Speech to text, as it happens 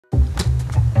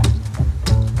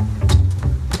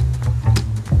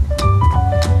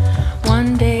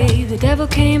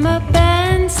devil came up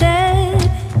and said,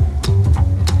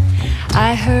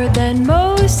 I heard that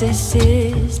Moses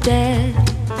is dead.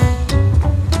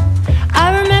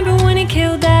 I remember when he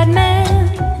killed that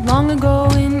man long ago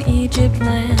in Egypt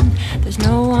land. There's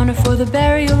no honor for the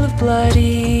burial of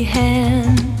bloody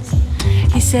hands.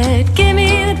 He said, give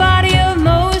me the body of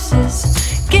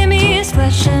Moses, give me his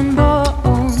flesh and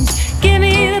bones. Give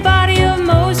me the body of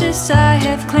Moses, I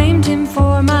have claimed him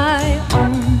for my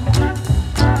own.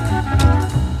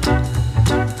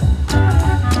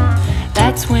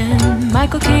 That's when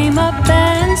Michael came up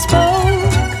and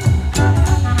spoke.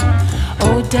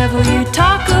 Oh devil, you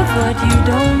talk of what you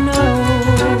don't know.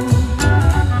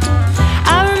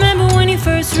 I remember when he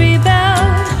first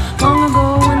rebelled, long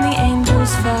ago when the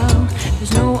angels fell.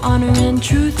 There's no honor and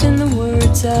truth in the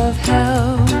words of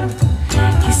hell.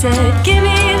 He said, give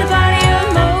me